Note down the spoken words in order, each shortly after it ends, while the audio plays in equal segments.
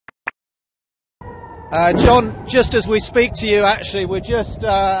John, just as we speak to you, actually, we've just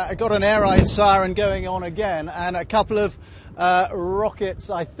got an air raid siren going on again, and a couple of rockets,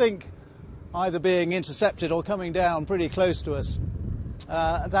 I think, either being intercepted or coming down pretty close to us.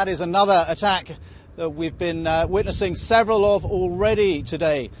 That is another attack that we've been witnessing several of already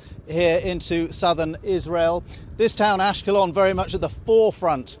today here into southern Israel. This town, Ashkelon, very much at the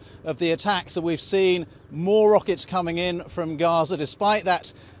forefront of the attacks that we've seen. More rockets coming in from Gaza, despite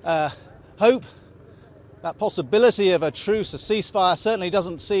that hope. That possibility of a truce, a ceasefire, certainly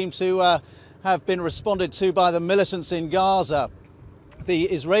doesn't seem to have been responded to by the militants in Gaza. The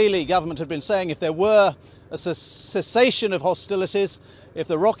Israeli government had been saying if there were a cessation of hostilities, if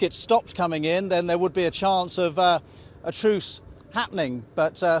the rockets stopped coming in, then there would be a chance of a truce happening.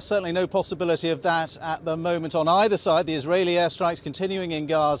 But certainly no possibility of that at the moment on either side. The Israeli airstrikes continuing in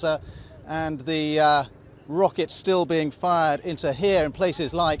Gaza, and the rockets still being fired into here in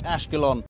places like Ashkelon.